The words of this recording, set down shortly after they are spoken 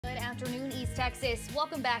afternoon, East Texas.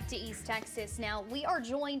 Welcome back to East Texas. Now, we are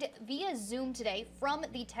joined via Zoom today from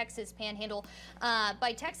the Texas Panhandle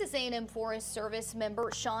by Texas A&M Forest Service member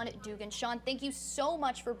Sean Dugan. Sean, thank you so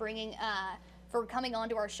much for coming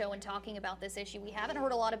onto our show and talking about this issue. We haven't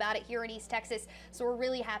heard a lot about it here in East Texas, so we're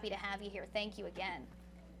really happy to have you here. Thank you again.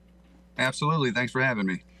 Absolutely. Thanks for having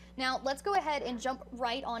me. Now, let's go ahead and jump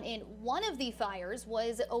right on in. One of the fires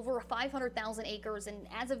was over 500,000 acres, and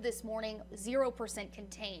as of this morning, 0%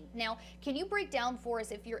 contained. Now, can you break down for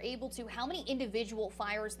us, if you're able to, how many individual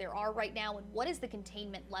fires there are right now, and what is the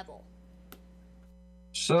containment level?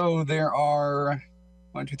 So there are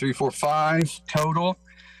 1, 2, 3, 4, 5 total.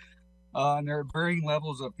 And there are varying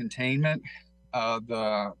levels of containment.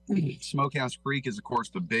 The Smokehouse Creek is, of course,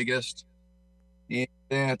 the biggest. And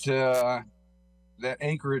that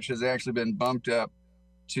acreage has actually been bumped up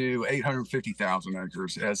to 850,000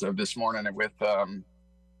 acres as of this morning with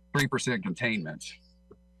 3% containment.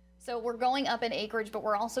 So we're going up in acreage, but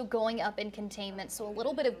we're also going up in containment. So a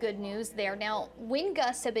little bit of good news there. Now, wind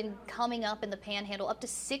gusts have been coming up in the Panhandle up to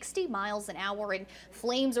 60 miles an hour, and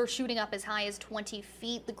flames are shooting up as high as 20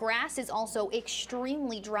 feet. The grass is also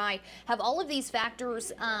extremely dry. Have all of these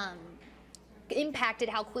factors impacted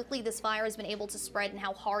how quickly this fire has been able to spread and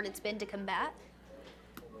how hard it's been to combat?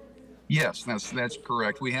 Yes, that's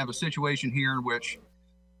correct. We have a situation here in which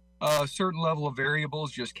a certain level of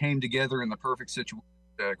variables just came together in the perfect situation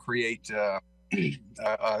to create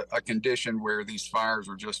a condition where these fires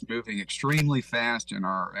are just moving extremely fast and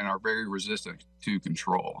are very resistant to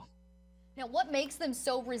control. Now, what makes them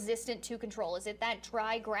so resistant to control? Is it that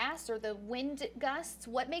dry grass or the wind gusts?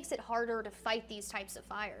 What makes it harder to fight these types of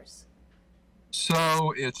fires?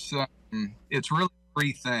 So it's really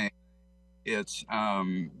three things. It's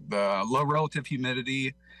the low relative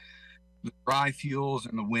humidity, the dry fuels,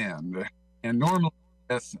 and the wind. And normally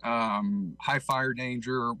with high fire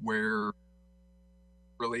danger, where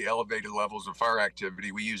really elevated levels of fire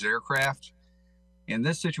activity, we use aircraft. And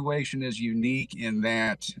this situation is unique in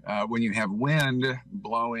that when you have wind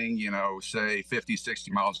blowing, say 50,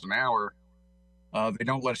 60 miles an hour, they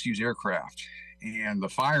don't let us use aircraft. And the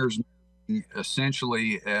fire's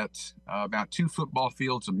essentially at about 2 football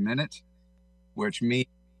fields a minute, which means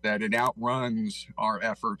that it outruns our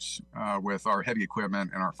efforts with our heavy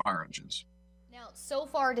equipment and our fire engines. Now, so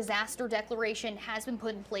far, a disaster declaration has been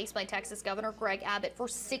put in place by Texas Governor Greg Abbott for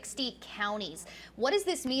 60 counties. What does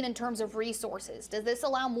this mean in terms of resources? Does this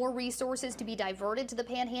allow more resources to be diverted to the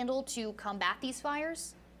Panhandle to combat these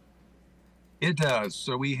fires? It does.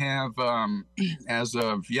 So we have, as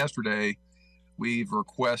of yesterday, we've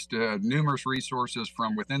requested numerous resources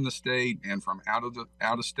from within the state and from out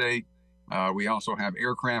of state. We also have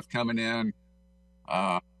aircraft coming in,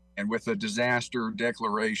 and with a disaster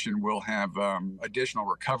declaration, we'll have additional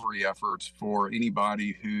recovery efforts for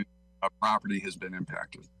anybody whose property has been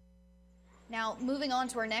impacted. Now, moving on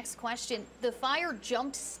to our next question, the fire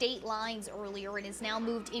jumped state lines earlier and is now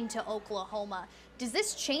moved into Oklahoma. Does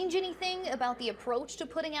this change anything about the approach to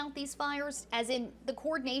putting out these fires, as in the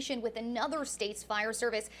coordination with another state's fire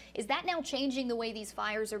service? Is that now changing the way these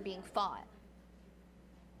fires are being fought?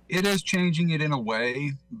 It is changing it in a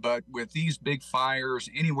way, but with these big fires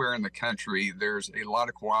anywhere in the country, there's a lot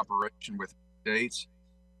of cooperation with states.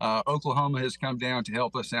 Oklahoma has come down to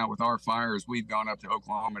help us out with our fires. We've gone up to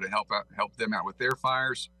Oklahoma to help them out with their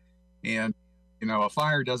fires. And, a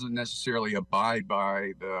fire doesn't necessarily abide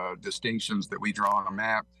by the distinctions that we draw on a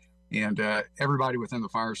map. And everybody within the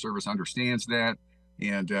fire service understands that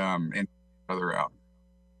and other out.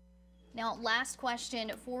 Now, last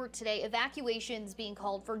question for today. Evacuations being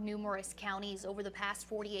called for numerous counties over the past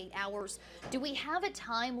 48 hours. Do we have a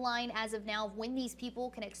timeline as of now of when these people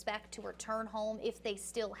can expect to return home, if they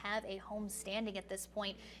still have a home standing at this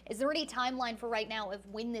point? Is there any timeline for right now of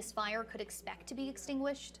when this fire could expect to be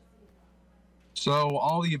extinguished? So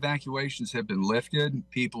all the evacuations have been lifted.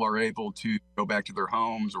 People are able to go back to their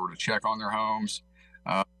homes or to check on their homes.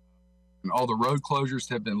 And all the road closures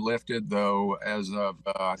have been lifted, though, as of,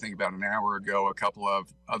 I think about an hour ago, a couple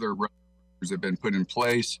of other road closures have been put in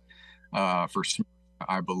place for,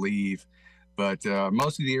 I believe. But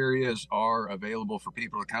most of the areas are available for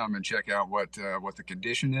people to come and check out what the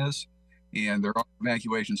condition is. And there are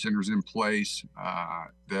evacuation centers in place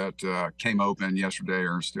that came open yesterday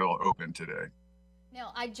or are still open today.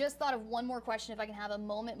 Now, I just thought of one more question, if I can have a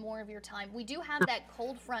moment more of your time. We do have that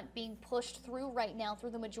cold front being pushed through right now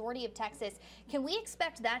through the majority of Texas. Can we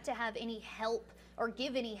expect that to have any help, or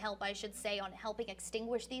give any help, I should say, on helping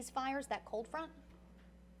extinguish these fires, that cold front?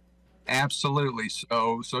 Absolutely.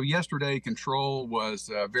 So yesterday control was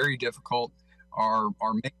very difficult. Our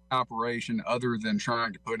main operation, other than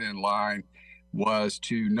trying to put in line, was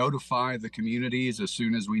to notify the communities as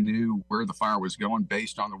soon as we knew where the fire was going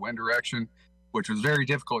based on the wind direction, which was very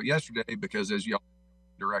difficult yesterday because, as you all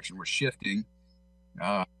know, the direction was shifting.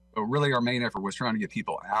 So really our main effort was trying to get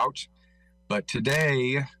people out. But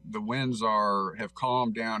today the winds have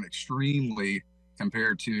calmed down extremely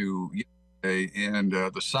compared to yesterday, and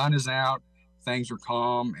the sun is out, things are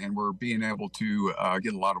calm, and we're being able to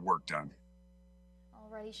get a lot of work done.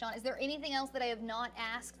 Alrighty, Sean, is there anything else that I have not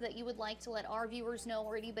asked that you would like to let our viewers know,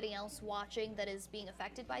 or anybody else watching that is being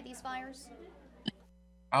affected by these fires?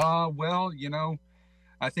 Well,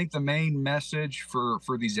 I think the main message for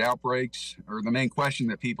these outbreaks, or the main question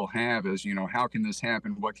that people have, is, how can this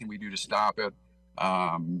happen? What can we do to stop it?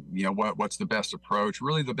 What's the best approach?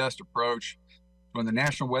 Really, the best approach, when the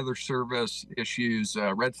National Weather Service issues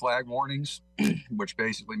red flag warnings, which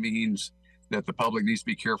basically means that the public needs to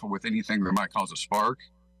be careful with anything that might cause a spark.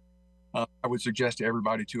 I would suggest to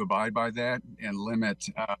everybody to abide by that and limit,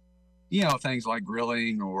 things like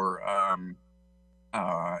grilling or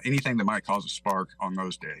anything that might cause a spark on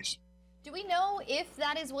those days. Do we know if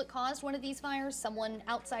that is what caused one of these fires? Someone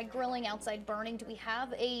outside grilling, outside burning? Do we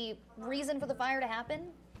have a reason for the fire to happen?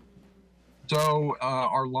 So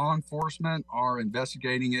our law enforcement are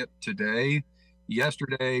investigating it today.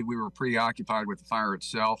 Yesterday, we were preoccupied with the fire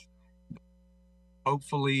itself.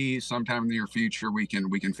 Hopefully, sometime in the near future, we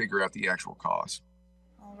can figure out the actual cause.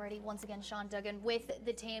 Alrighty, once again, Sean Dugan with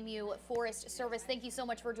the A&M Forest Service. Thank you so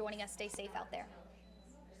much for joining us. Stay safe out there.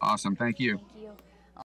 Awesome. Thank you. Thank you.